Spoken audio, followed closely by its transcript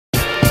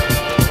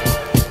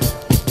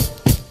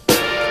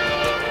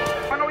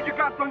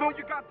to know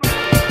you got to.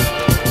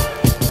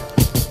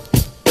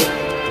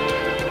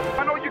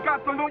 I know you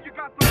got to know you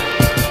got to.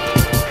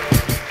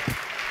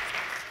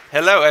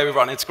 Hello,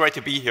 everyone. It's great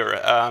to be here.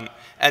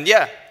 And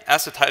yeah,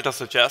 as the title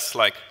suggests,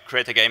 like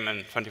create a game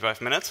in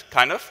 25 minutes,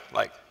 kind of,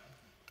 like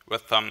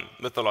with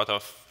a lot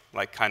of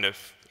like kind of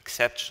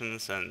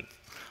exceptions and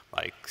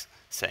like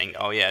saying,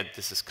 oh yeah,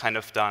 this is kind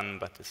of done,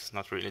 but this is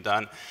not really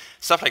done,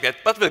 stuff like that.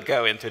 But we'll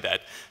go into that.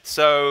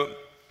 So,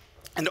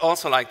 and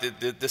also like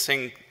the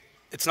thing,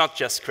 it's not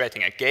just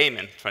creating a game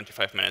in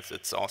 25 minutes.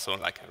 It's also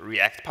like a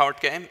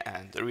React-powered game,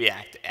 and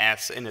React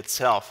as in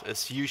itself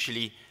is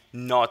usually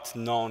not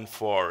known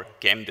for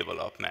game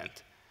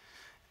development.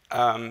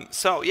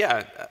 So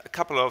yeah, a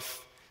couple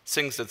of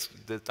things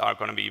that are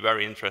going to be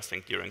very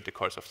interesting during the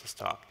course of this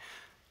talk.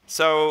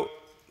 So,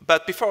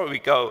 but before we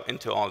go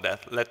into all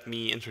that, let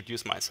me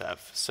introduce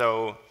myself.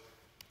 So,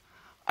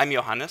 I'm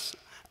Johannes,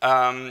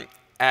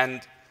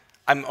 and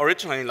I'm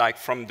originally like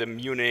from the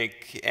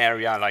Munich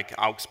area, like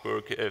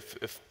Augsburg,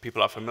 if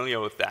people are familiar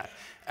with that.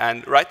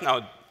 And right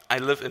now, I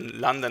live in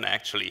London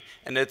actually,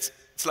 and it's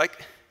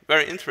like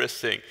very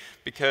interesting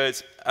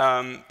because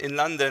in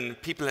London,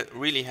 people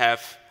really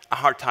have a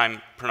hard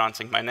time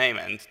pronouncing my name,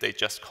 and they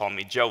just call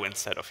me Joe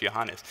instead of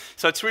Johannes.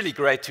 So it's really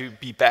great to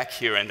be back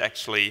here, and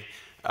actually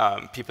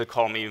people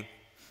call me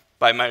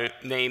by my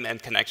name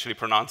and can actually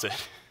pronounce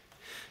it.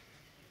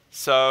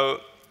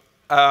 So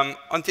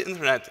on the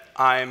internet,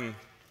 I'm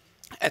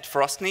at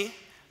Frostney,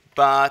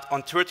 but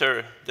on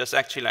Twitter, there's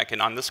actually like an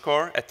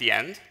underscore at the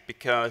end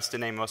because the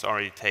name was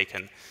already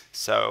taken.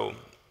 So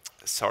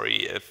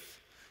sorry if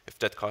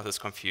that causes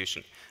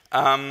confusion.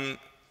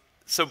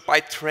 So by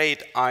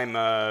trade, I'm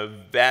a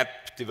web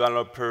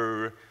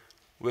developer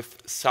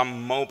with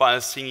some mobile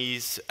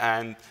thingies,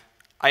 and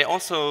I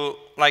also,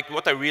 like,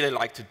 what I really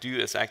like to do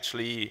is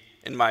actually,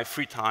 in my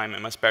free time,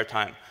 in my spare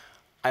time,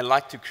 I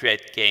like to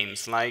create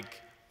games.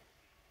 Like,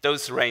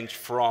 those range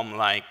from,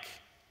 like,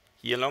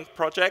 year-long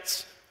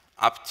projects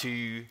up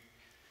to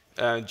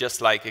just,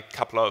 like, a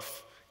couple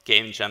of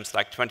game jams,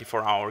 like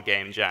 24-hour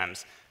game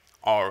jams,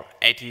 or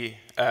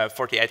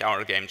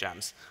 48-hour game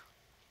jams.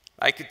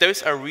 Like,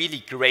 those are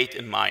really great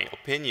in my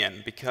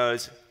opinion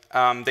because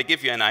they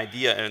give you an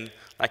idea in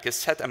like a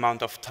set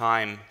amount of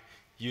time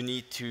you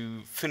need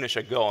to finish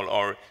a goal,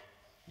 or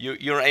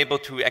you're able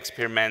to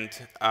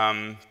experiment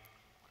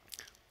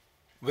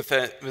with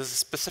a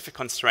specific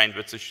constraint,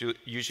 which is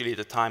usually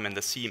the time and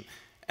the theme,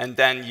 and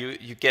then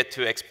you get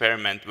to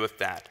experiment with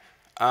that.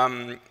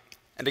 And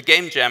the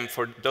game jam,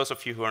 for those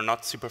of you who are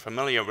not super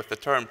familiar with the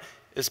term,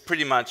 is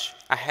pretty much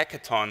a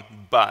hackathon,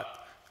 but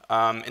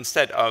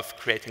instead of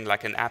creating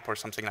like an app or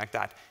something like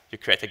that, you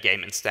create a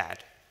game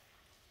instead.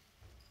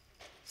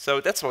 So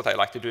that's what I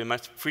like to do in my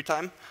free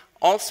time.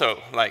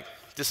 Also, like,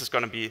 this is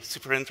going to be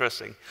super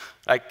interesting.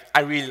 Like, I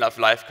really love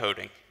live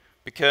coding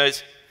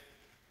because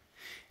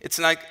it's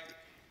like,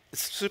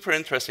 it's super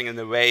interesting in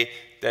the way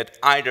that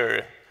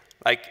either,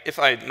 like, if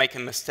I make a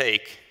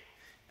mistake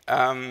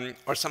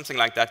or something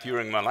like that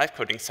during my live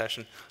coding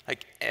session,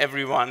 like,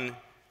 everyone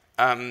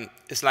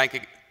is like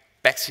a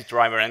backseat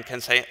driver and can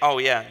say, oh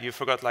yeah, you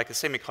forgot like a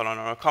semicolon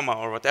or a comma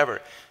or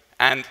whatever.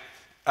 And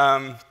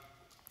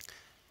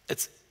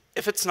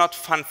if it's not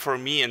fun for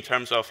me in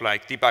terms of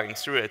like debugging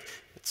through it,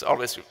 it's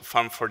always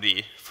fun for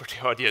the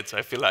audience,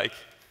 I feel like.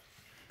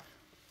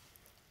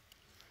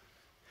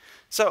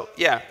 So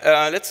yeah,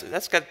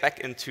 let's get back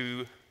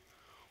into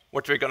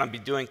what we're going to be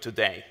doing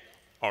today,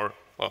 or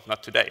well,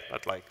 not today,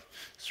 but like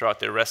throughout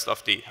the rest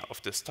of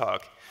this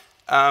talk.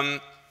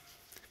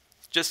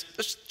 Just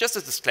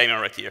a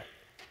disclaimer right here.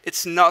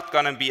 It's not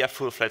going to be a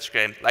full-fledged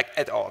game, like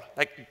at all.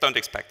 Like, don't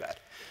expect that.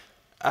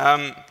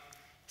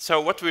 So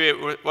what we're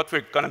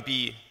going to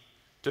be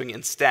doing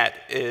instead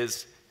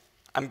is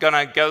I'm going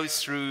to go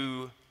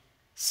through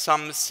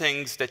some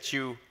things that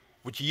you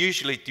would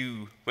usually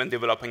do when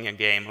developing a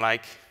game,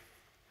 like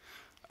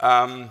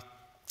a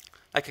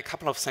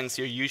couple of things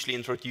you're usually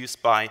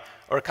introduced by,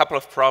 or a couple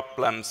of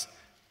problems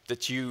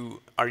that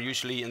you are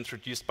usually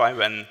introduced by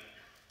when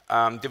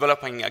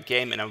developing a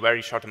game in a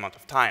very short amount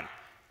of time.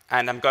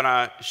 And I'm going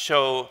to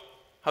show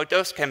how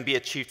those can be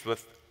achieved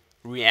with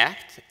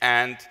React,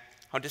 and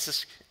how this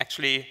is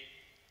actually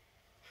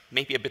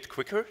maybe a bit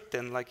quicker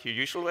than like your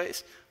usual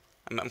ways.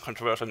 I'm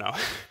controversial now,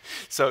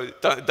 so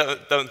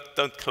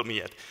don't kill me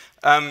yet.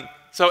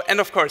 And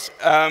of course,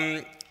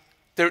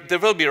 there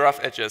will be rough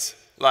edges.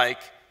 Like,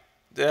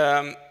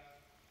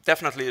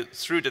 definitely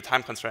through the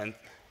time constraint,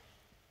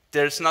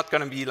 there's not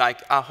going to be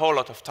like a whole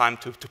lot of time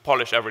to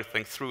polish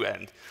everything through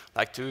and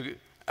like to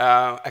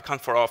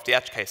account for all of the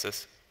edge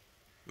cases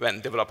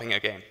when developing a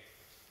game.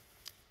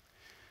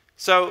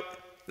 So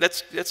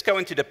let's go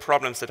into the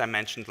problems that I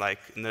mentioned like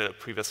in the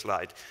previous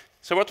slide.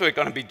 So what we're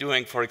going to be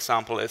doing, for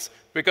example, is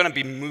we're going to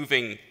be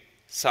moving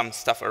some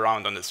stuff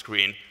around on the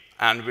screen,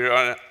 and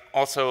we're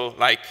also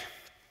like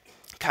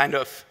kind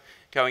of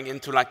going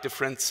into like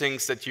different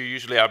things that you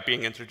usually are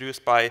being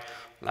introduced by,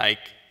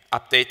 like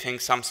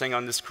updating something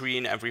on the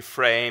screen every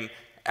frame,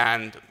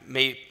 and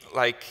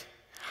like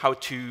how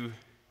to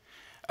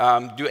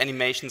do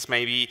animations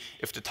maybe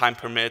if the time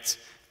permits,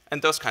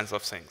 and those kinds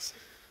of things.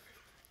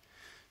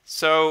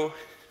 So,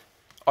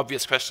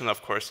 obvious question,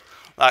 of course,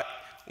 like,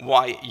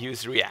 why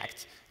use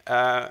React?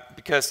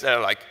 Because there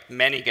are like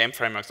many game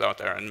frameworks out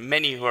there, and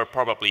many who are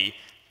probably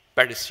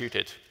better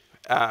suited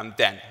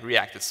than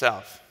React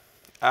itself.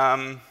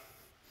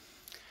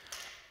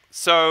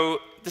 So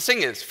the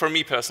thing is, for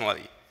me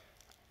personally,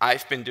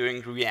 I've been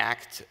doing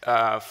React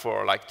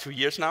for like 2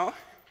 years now,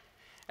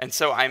 and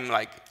so I'm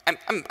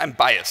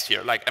biased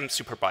here, like I'm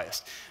super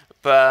biased.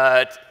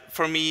 But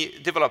for me,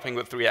 developing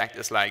with React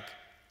is like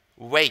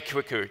way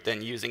quicker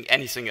than using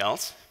anything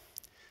else.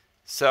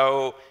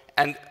 So,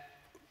 and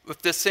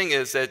with this thing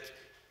is that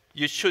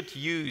you should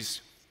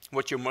use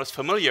what you're most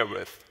familiar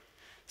with.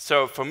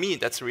 So for me,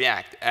 that's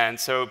React. And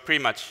so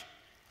pretty much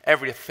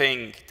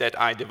everything that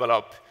I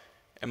develop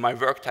in my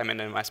work time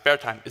and in my spare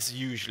time is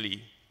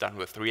usually done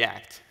with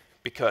React,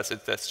 because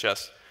that's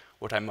just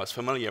what I'm most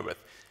familiar with.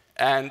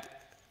 And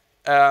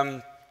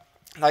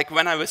like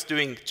when I was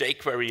doing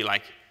jQuery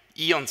like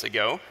eons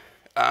ago,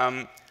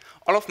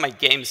 all of my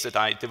games that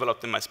I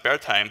developed in my spare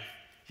time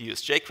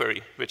use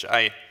jQuery, which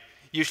I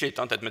usually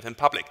don't admit in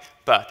public,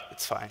 but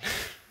it's fine.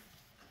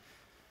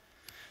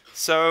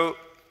 So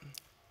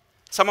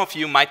some of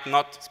you might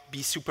not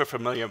be super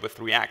familiar with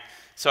React,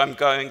 so I'm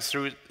going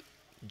through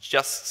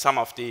just some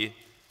of the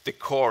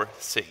core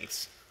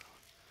things.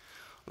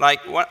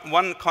 Like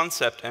one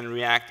concept in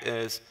React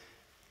is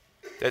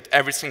that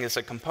everything is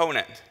a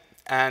component.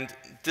 And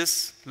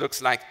this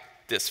looks like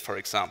this, for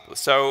example.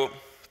 So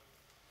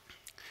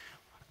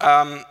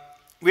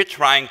we're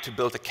trying to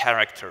build a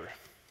character.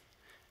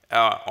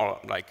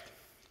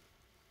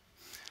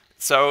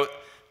 So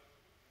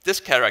this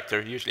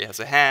character usually has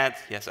a head,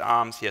 he has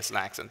arms, he has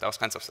legs, and those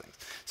kinds of things.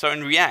 So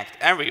in React,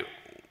 every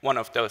one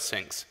of those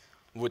things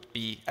would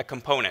be a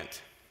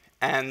component.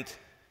 And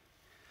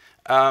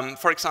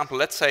for example,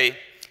 let's say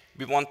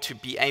we want to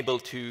be able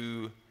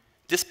to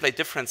display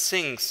different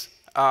things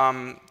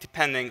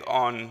depending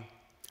on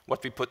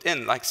what we put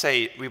in. Like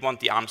say we want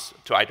the arms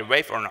to either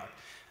wave or not.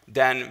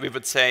 Then we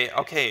would say,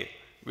 OK,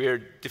 we're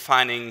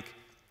defining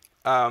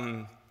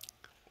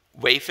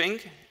waving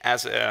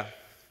as a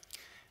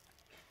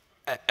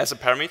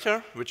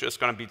parameter, which is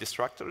going to be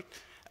destructed.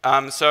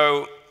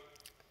 So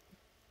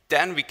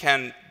then we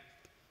can,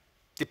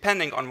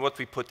 depending on what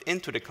we put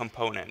into the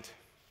component,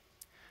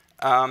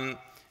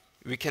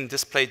 we can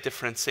display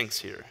different things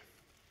here.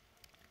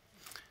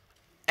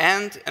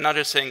 And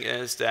another thing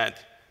is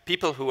that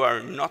people who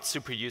are not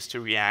super used to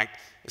React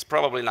is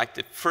probably like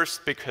the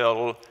first big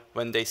hurdle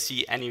when they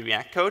see any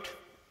React code,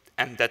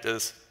 and that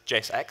is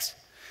JSX.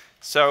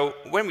 So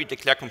when we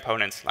declare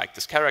components like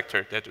this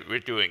character that we're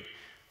doing,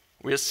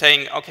 we're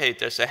saying, OK,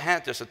 there's a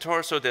head, there's a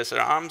torso, there's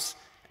arms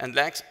and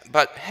legs,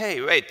 but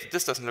hey, wait,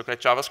 this doesn't look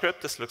like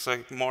JavaScript, this looks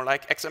like more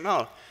like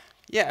XML.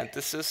 Yeah,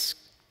 this is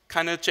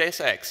kind of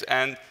JSX.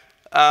 And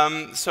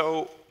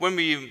so when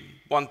we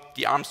want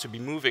the arms to be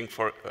moving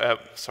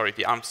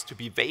the arms to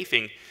be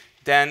waving,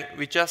 then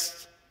we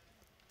just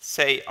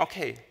say,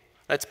 OK,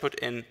 let's put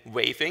in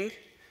waving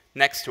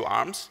next to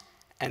arms,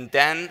 and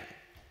then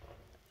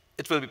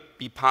it will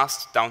be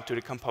passed down to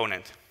the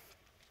component.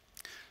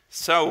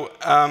 So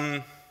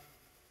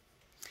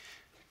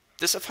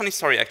there's a funny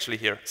story actually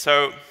here.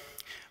 So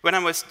when I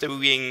was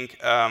doing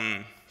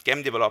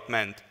game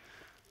development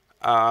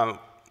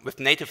with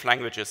native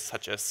languages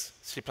such as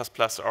C++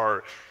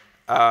 or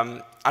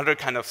other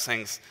kind of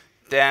things,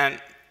 then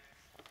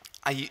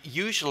I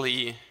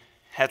usually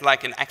had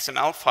like an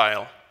XML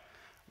file,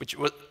 which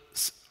was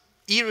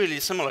eerily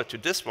similar to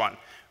this one,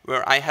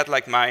 where I had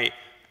like my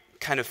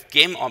kind of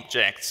game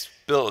objects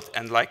built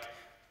and like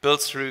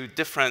built through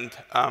different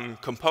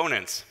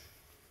components.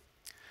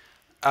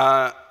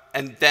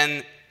 And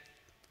then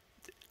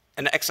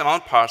an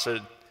XML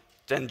parser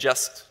then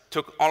just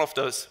took all of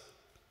those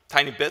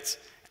tiny bits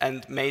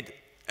and made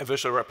a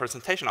visual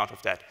representation out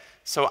of that.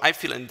 So I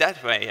feel in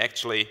that way,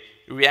 actually,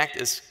 React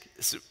is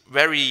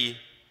very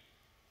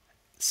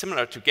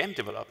similar to game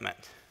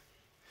development.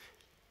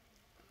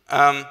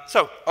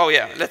 Oh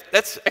yeah,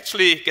 let's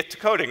actually get to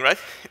coding, right?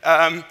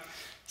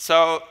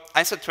 So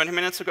I said 20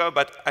 minutes ago,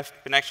 but I've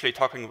been actually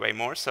talking way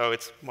more, so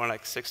it's more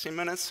like 16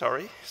 minutes,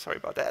 sorry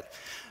about that.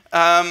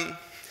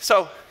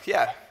 So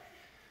yeah,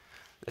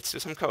 let's do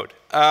some code.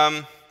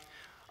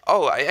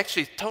 Oh, I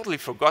actually totally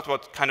forgot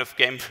what kind of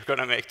game we're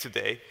gonna make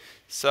today.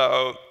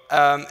 So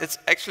it's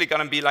actually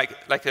gonna be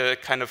like a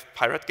kind of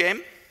pirate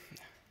game.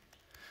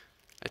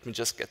 Let me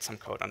just get some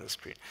code on the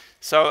screen.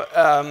 So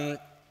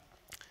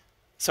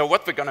so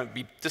what we're gonna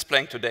be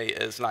displaying today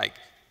is like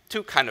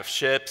two kind of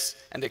ships,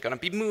 and they're gonna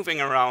be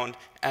moving around,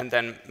 and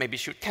then maybe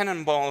shoot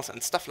cannonballs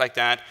and stuff like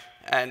that.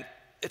 And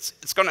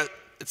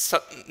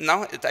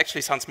now it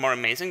actually sounds more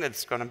amazing that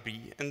it's gonna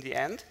be in the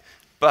end,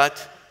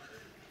 but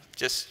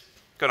just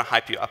gonna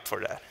hype you up for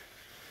that.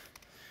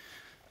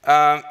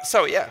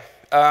 So yeah,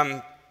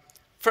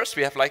 first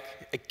we have like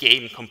a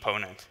game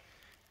component,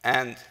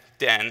 and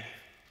then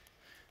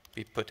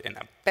we put in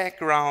a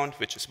background,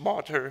 which is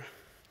water.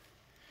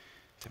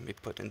 Then we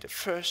put in the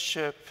first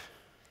ship.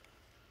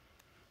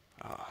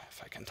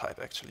 if I can type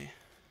actually.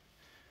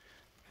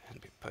 And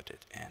we put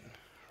it in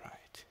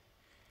right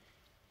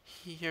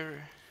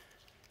here.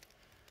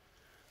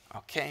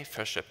 Okay,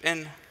 first chip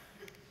in.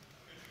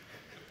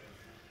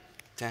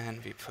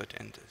 Then we put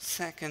in the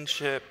second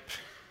chip.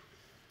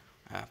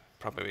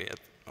 Probably,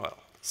 well,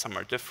 some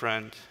are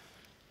different.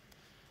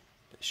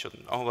 They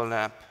shouldn't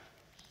overlap,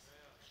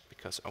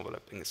 because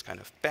overlapping is kind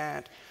of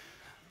bad.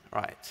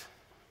 Right.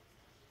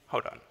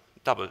 Hold on.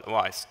 Double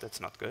Y's,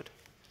 that's not good.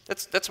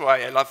 That's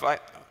why I love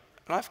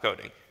live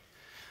coding.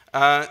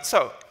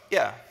 So,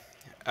 yeah.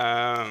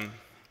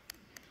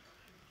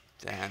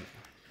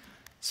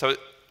 So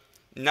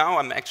now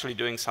I'm actually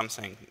doing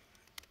something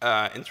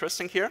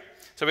interesting here.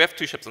 So we have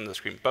two ships on the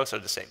screen. Both are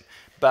the same.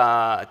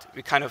 But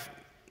we kind of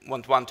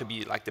want one to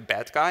be like the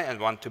bad guy and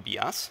one to be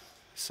us.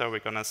 So we're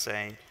going to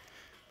say,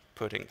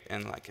 putting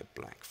in like a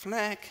black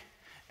flag.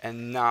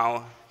 And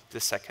now the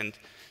second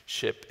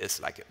ship is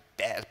like a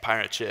bad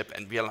pirate ship,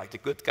 and we are like the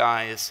good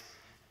guys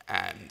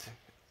and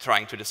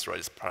trying to destroy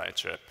this pirate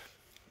ship,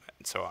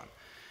 and so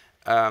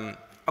on.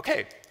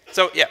 Okay,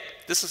 so yeah,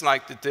 this is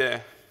like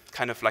the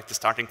kind of like the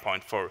starting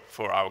point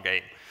for our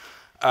game.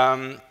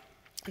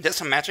 There's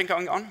some magic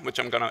going on, which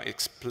I'm going to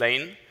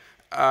explain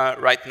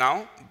right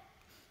now.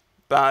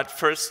 But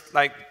first,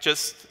 like,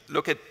 just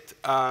look at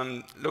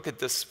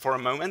this for a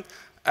moment.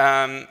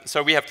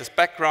 So we have this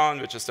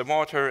background, which is the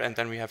water, and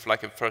then we have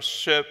like a first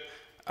ship,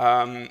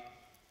 and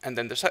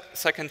then the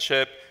second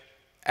ship.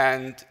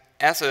 And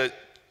as a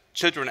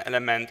children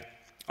element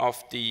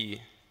of the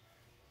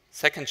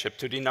second ship,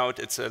 to denote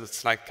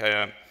it's like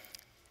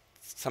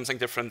something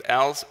different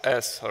else.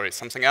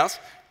 Something else.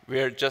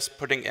 We're just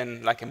putting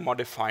in like a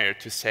modifier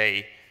to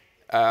say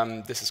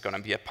this is going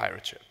to be a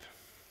pirate ship.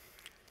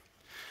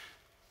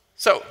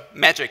 So,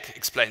 magic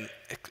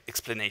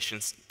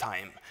explanations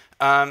time.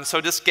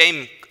 So this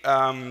game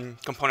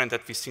component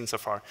that we've seen so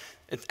far,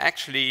 it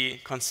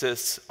actually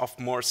consists of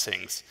more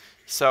things.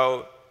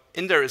 So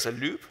in there is a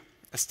loop,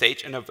 a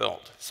stage, and a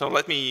world. So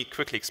let me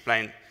quickly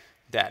explain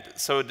that.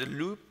 So the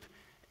loop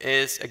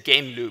is a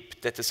game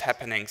loop that is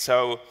happening,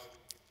 so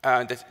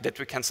that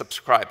we can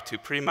subscribe to.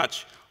 Pretty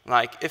much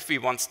like if we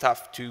want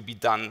stuff to be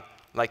done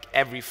like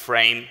every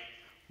frame,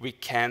 we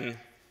can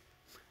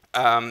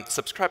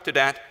subscribe to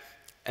that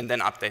and then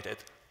update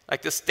it.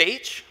 Like the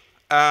stage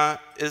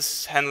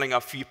is handling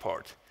our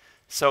viewport.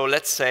 So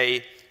let's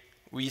say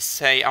we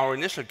say our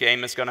initial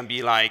game is going to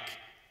be like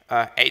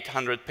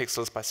 800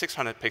 pixels by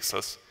 600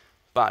 pixels,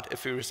 but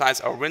if we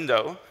resize our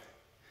window,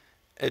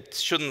 it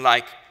shouldn't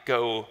like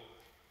go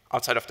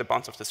outside of the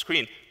bounds of the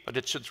screen, but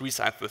it should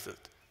resize with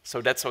it.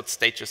 So that's what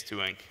stage is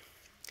doing.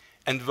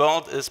 And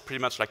world is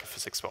pretty much like a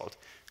physics world.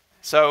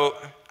 So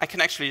I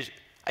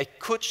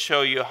could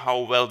show you how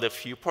well the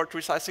viewport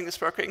resizing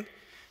is working,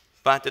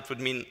 but it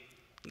would mean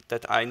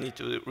that I need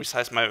to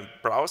resize my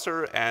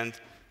browser, and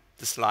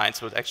the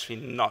slides would actually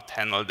not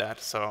handle that.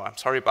 So I'm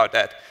sorry about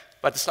that.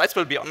 But the slides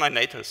will be online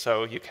later,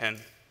 so you can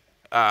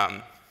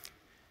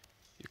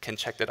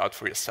check that out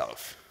for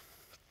yourself.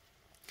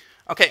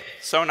 OK,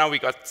 so now we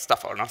got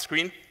stuff on our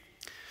screen.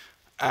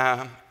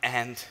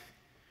 And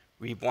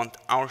we want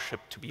our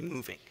ship to be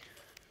moving.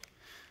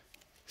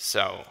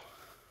 So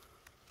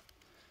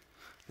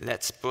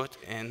let's put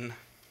in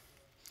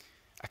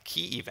a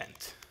key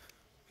event.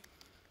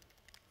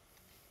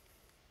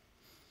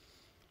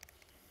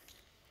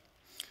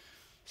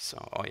 So,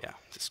 oh yeah,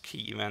 this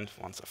key event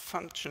wants a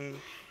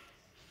function.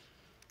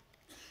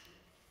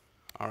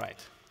 All right.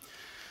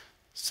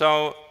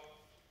 So,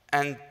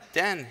 and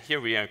then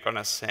here we are going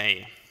to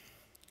say,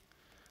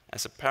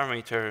 as a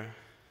parameter,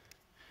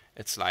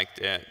 it's like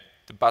the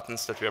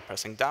buttons that we are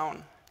pressing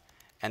down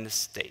and the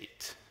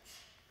state.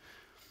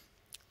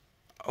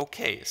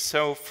 OK,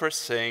 so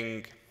first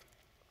thing,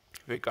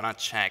 we're going to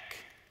check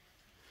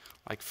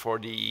like for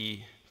the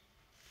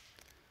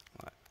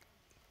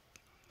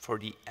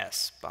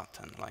S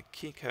button, like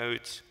key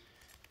code,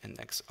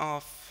 index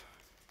of,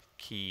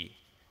 key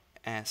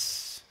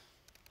S,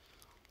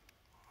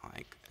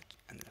 like,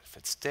 and if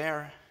it's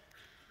there,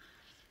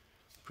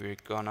 we're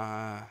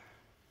gonna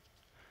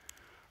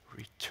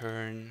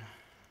return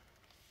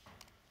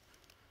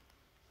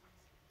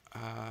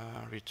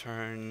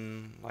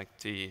like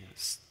the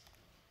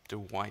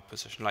Y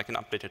position, like an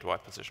updated Y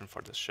position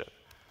for this ship.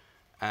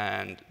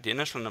 And the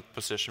initial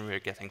position we're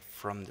getting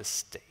from the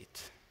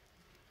state.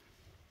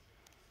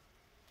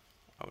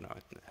 Oh no,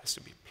 it has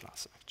to be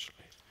plus actually.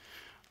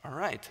 All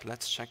right,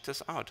 let's check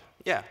this out.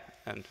 Yeah,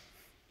 and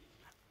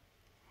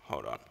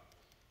hold on.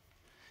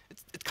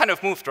 It kind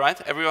of moved, right?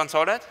 Everyone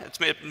saw that?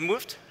 It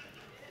moved?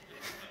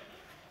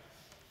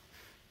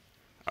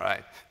 All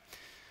right.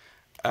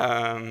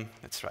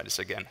 Let's try this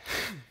again.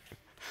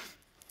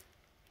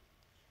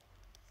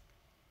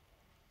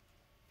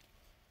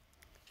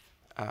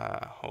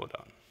 Hold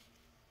on.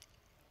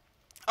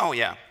 Oh,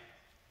 yeah.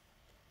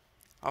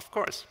 Of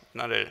course.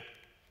 If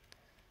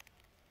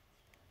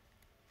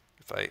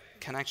I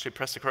can actually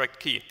press the correct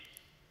key.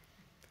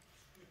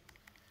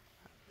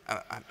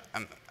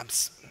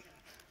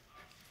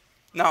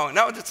 No,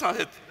 that's not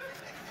it.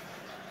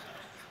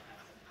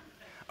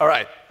 All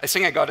right, I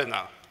think I got it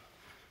now.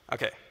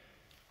 OK.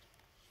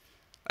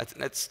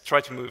 Let's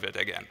try to move it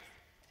again.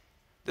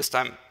 This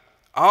time,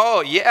 oh,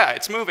 yeah,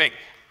 it's moving.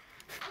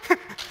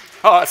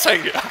 Oh,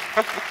 thank you.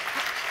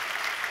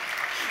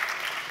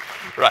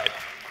 Right.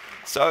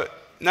 So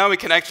now we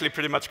can actually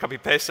pretty much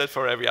copy-paste it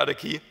for every other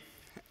key.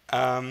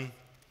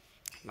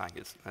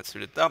 Let's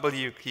do the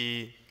W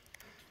key.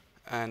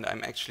 And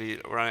I'm actually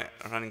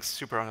running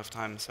super out of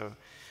time, so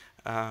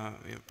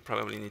we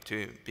probably need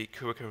to be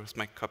quicker with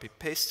my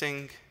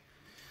copy-pasting.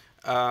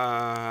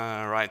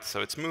 Right,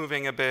 so it's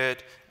moving a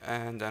bit,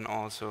 and then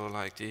also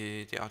like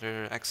the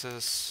other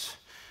axis,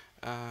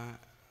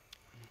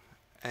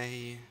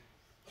 A.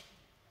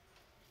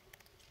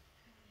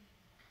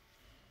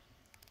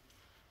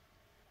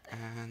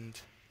 And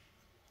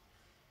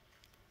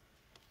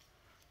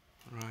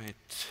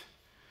right,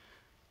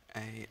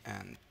 A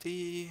and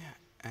D,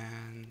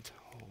 and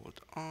hold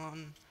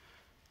on.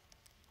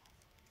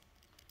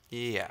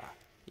 Yeah,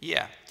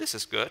 this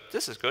is good.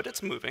 This is good.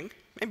 It's moving.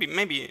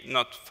 Maybe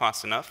not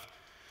fast enough,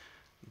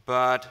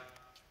 but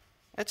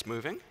it's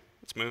moving.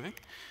 It's moving.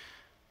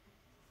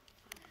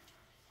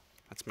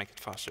 Let's make it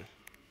faster.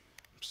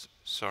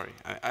 Sorry,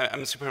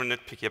 I'm super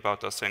nitpicky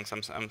about those things.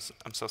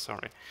 I'm so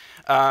sorry.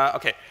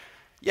 OK,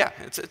 yeah,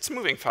 it's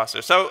moving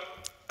faster. So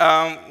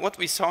what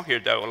we saw here,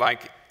 though,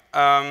 like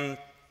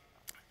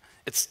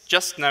it's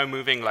just now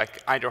moving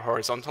like either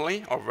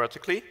horizontally or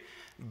vertically,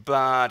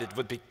 but it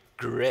would be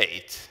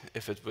great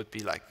if it would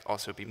be like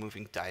also be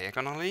moving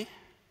diagonally.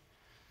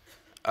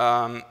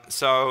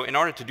 So in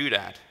order to do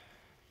that,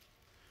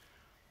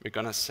 we're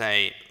gonna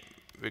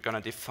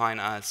define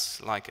as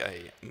like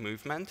a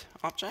movement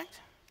object.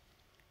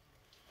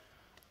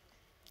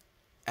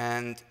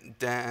 And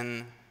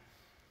then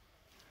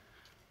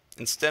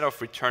instead of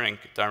returning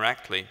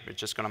directly, we're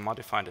just going to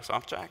modify this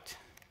object.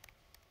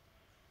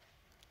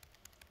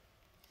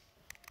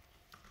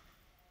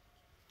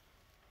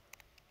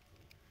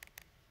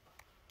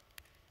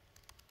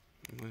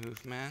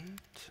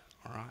 Movement,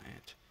 all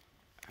right.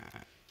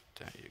 And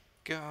there you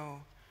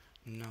go.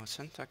 No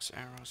syntax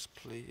errors,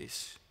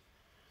 please.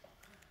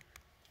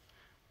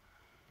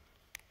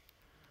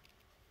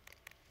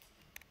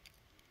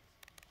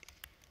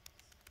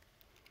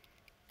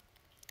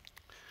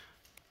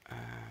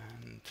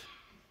 And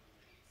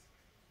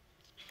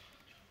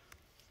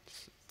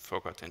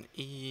forgot an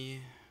E.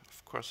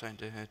 Of course I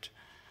did.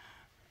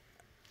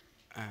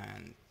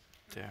 And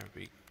there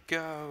we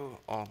go.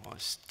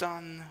 Almost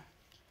done.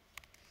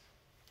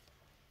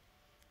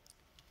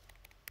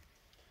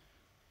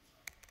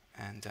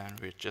 And then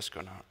we're just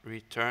going to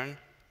return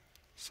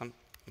some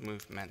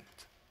movement.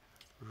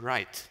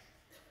 Right.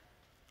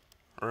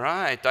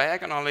 Right,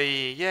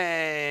 diagonally.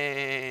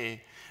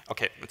 Yay.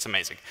 OK, it's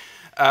amazing.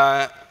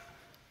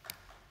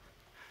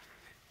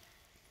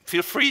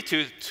 Feel free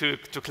to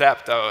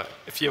clap, though,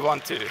 if you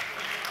want to.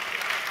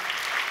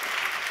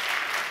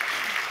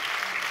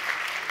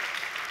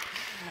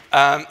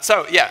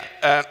 So yeah,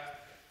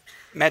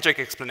 magic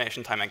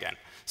explanation time again.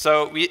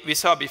 So we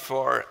saw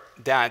before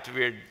that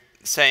we're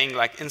saying,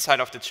 like, inside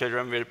of the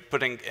children, we're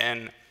putting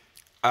in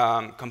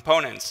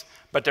components,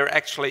 but they're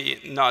actually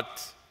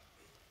not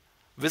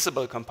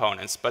visible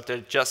components, but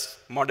they're just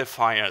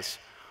modifiers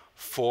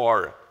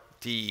for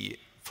the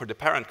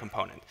parent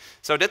component.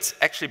 So that's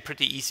actually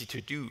pretty easy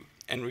to do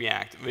in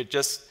React. We're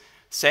just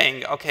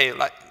saying, OK,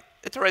 like,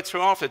 iterate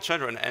through all of the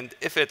children, and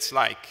if it's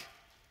like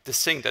the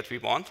thing that we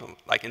want,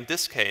 like in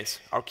this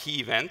case, our key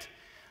event,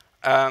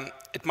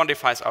 it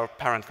modifies our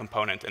parent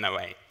component in a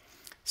way.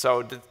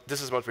 So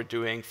this is what we're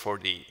doing for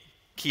the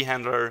key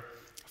handler,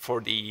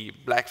 for the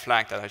black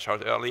flag that I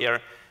showed earlier.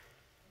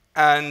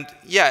 And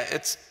yeah,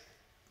 it's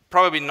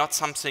probably not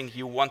something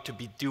you want to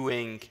be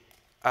doing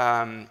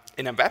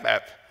in a web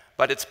app,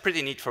 but it's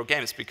pretty neat for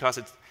games because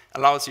it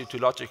allows you to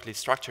logically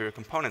structure your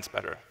components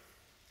better.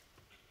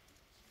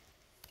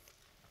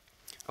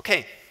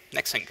 OK,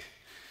 next thing.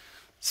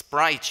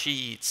 Sprite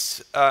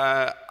sheets.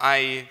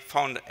 I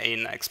found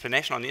an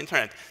explanation on the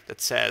internet that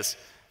says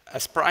a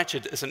sprite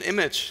sheet is an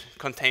image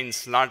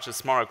contains larger,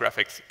 smaller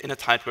graphics in a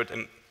tight-word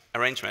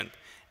arrangement,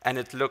 and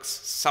it looks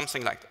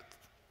something like that.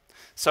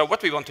 So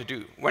what we want to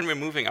do when we're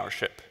moving our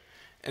ship,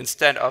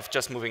 instead of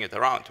just moving it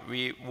around,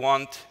 we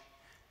want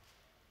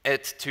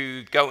it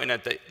to go in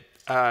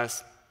a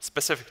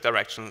specific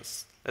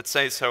directions. Let's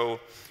say, so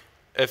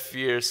if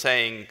you're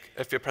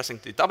pressing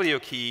the W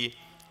key,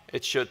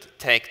 it should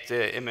take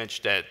the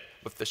image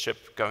with the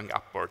ship going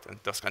upward and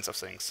those kinds of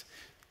things.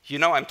 You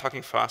know I'm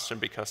talking faster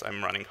because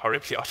I'm running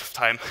horribly out of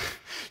time.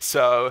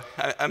 So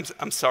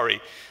I'm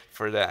sorry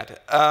for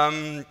that.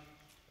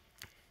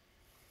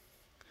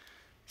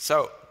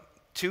 So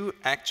to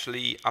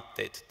actually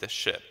update the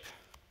ship,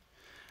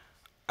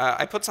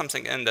 I put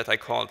something in that I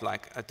called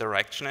like a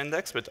direction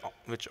index,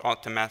 which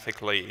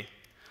automatically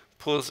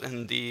pulls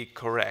in the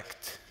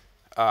correct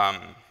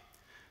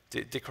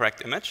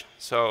correct image.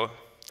 So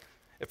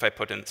if I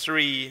put in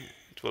 3,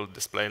 it will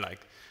display like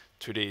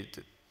to the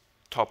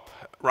top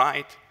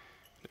right.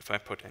 If I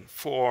put in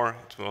 4,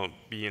 it will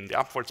be in the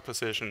upwards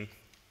position.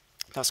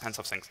 those kinds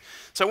of things.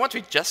 So what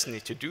we just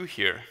need to do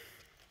here,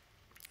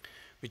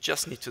 we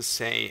just need to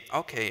say,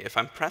 OK, if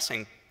I'm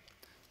pressing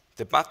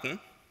the button,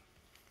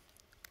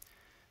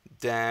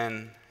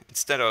 then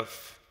instead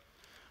of,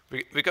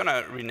 we're going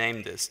to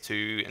rename this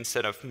to,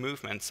 instead of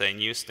movement, say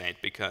new state,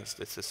 because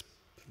this is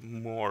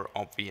more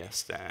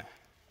obvious than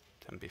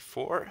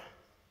before.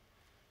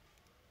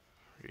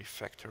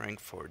 Refactoring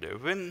for the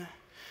win.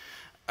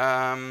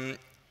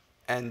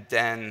 And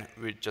then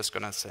we're just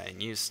going to say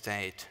new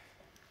state,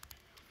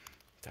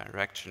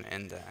 direction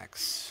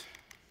index.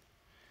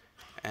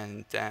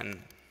 And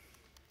then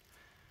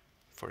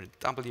for the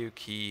W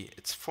key,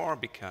 it's 4,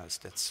 because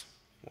that's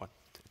what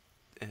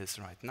it is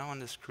right now on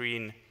the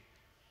screen.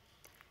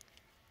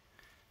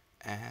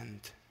 And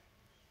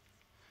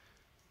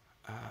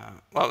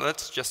well,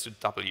 let's just do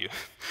W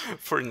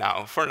for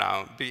now,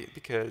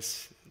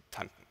 because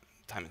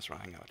time is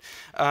running out.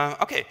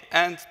 OK,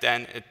 and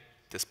then it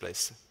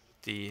displays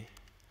the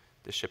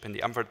ship in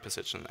the upward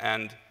position.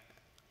 And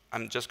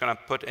I'm just going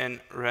to put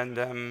in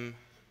random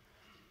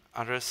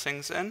other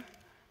things in,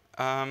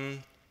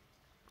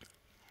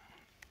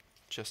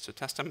 just to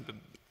test them. But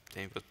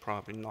they will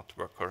probably not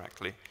work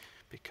correctly,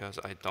 because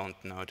I don't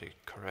know the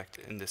correct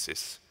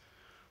indices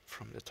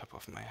from the top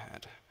of my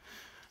head.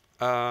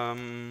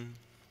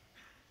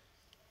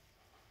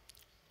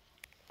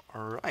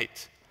 All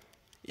right.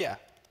 Yeah,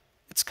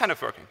 it's kind of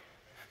working.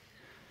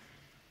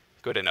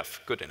 Good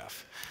enough, good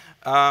enough.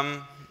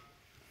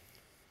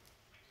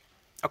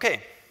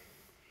 OK.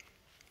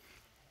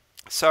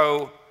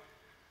 So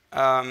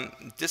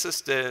this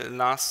is the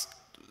last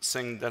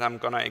thing that I'm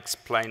going to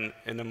explain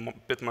in a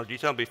bit more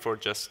detail before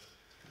just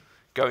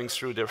going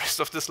through the rest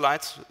of the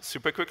slides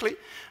super quickly.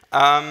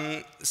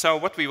 So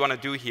what we want to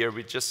do here,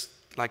 we just,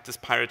 like this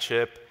pirate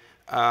ship,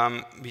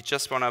 we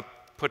just want to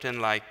put in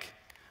like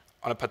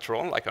on a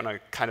patrol, like on a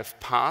kind of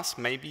path,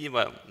 maybe.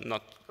 Well,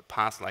 not a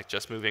path, like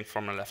just moving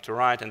from the left to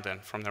right and then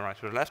from the right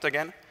to the left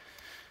again.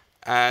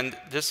 And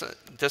there's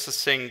a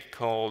thing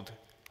called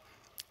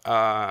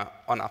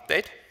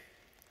onUpdate,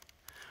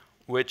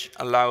 which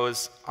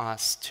allows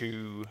us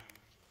to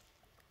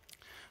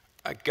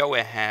go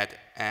ahead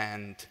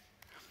and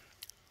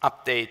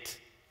update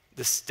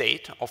the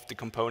state of the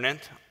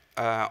component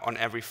on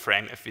every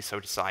frame if we so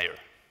desire.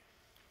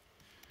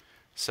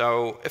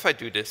 So if I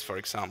do this, for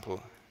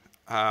example,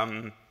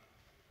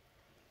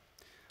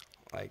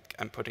 like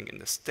I'm putting in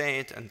the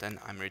state, and then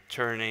I'm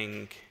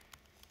returning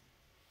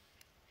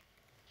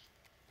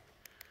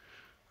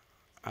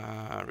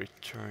an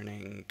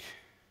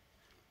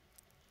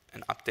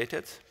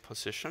updated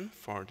position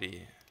for the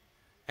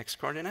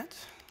x-coordinate.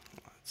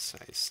 Let's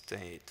say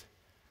state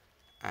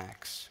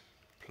x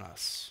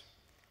plus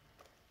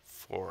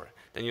 4.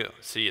 Then you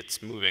see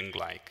it's moving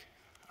like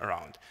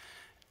around.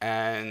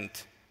 And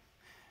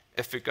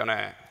if we're going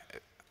to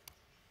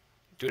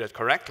do that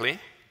correctly,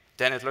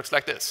 then it looks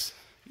like this.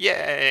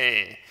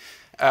 Yay!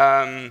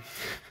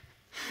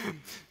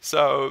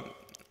 So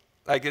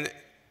like the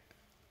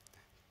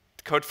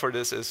code for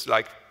this is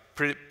like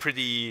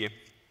pretty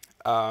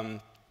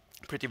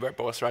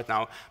verbose right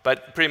now.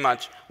 But pretty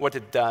much what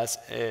it does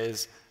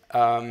is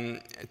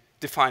it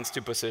defines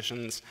 2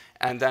 positions.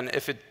 And then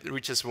if it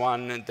reaches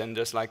 1, then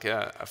there's like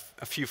a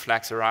few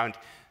flags around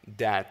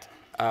that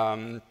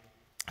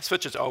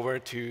switches over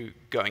to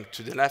going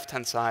to the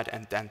left-hand side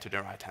and then to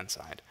the right-hand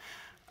side.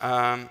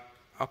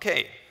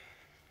 OK.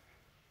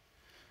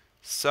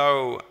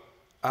 So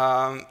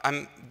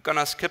I'm going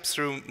to skip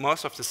through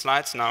most of the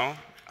slides now,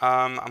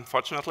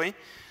 unfortunately.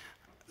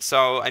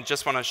 So I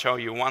just want to show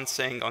you one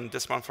thing. On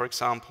this one, for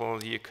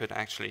example, you could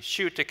actually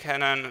shoot the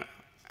cannon,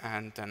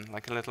 and then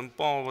like a little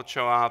ball would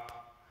show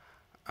up.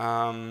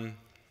 And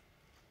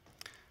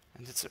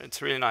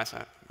it's really nice.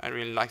 I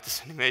really like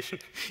this animation,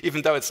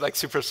 even though it's like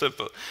super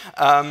simple.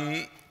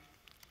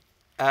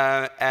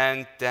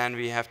 And then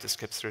we have to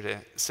skip through the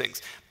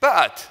things.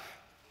 But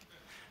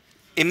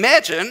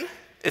imagine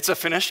it's a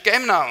finished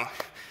game now.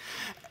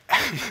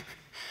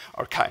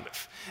 Or kind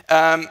of.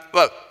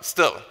 Well,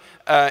 still,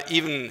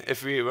 even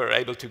if we were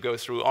able to go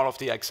through all of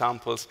the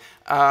examples,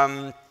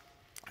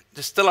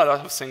 there's still a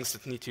lot of things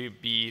that need to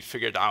be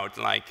figured out.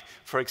 Like,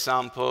 for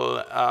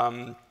example,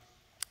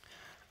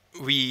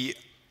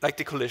 like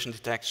the collision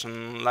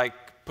detection, like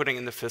putting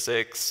in the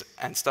physics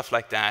and stuff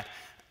like that.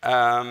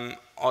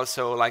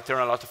 Also, like there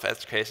are a lot of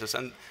edge cases.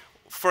 And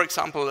for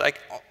example,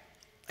 like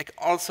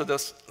also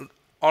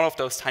all of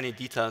those tiny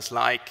details,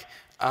 like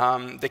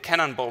the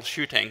cannonball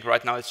shooting.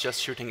 Right now, it's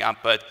just shooting up,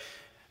 but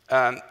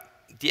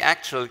the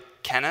actual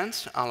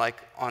cannons are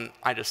like on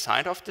either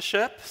side of the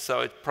ship. So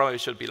it probably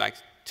should be like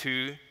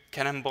 2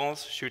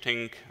 cannonballs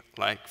shooting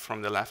like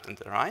from the left and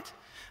the right.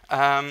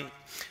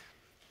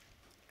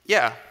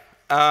 Yeah.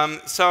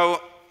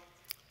 So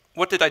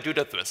what did I do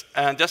that with?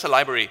 There's a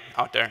library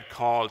out there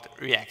called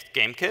React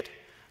GameKit,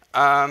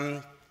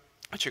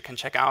 which you can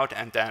check out.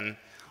 And then,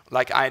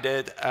 like I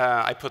did,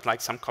 I put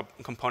like some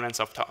components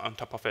on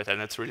top of it,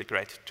 and it's really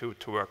great to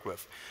work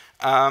with.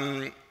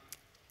 And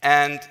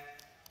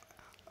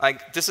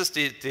like this is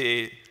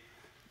the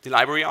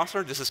library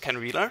author. This is Ken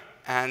Wheeler,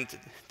 and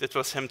that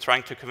was him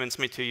trying to convince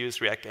me to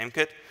use React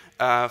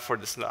GameKit for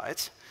the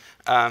slides.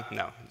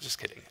 No, just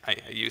kidding. I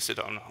used it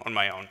on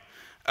my own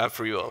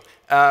for you all.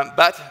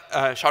 But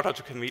shout out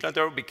to Camila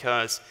though,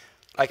 because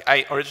like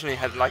I originally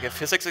had like a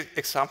physics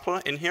example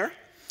in here,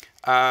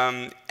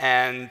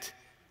 and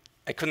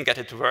I couldn't get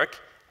it to work.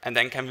 And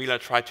then Camila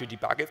tried to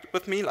debug it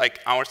with me like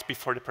hours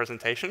before the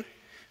presentation,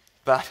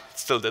 but it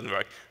still didn't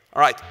work.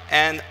 All right,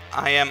 and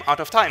I am out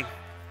of time.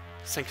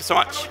 Thank you so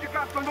much.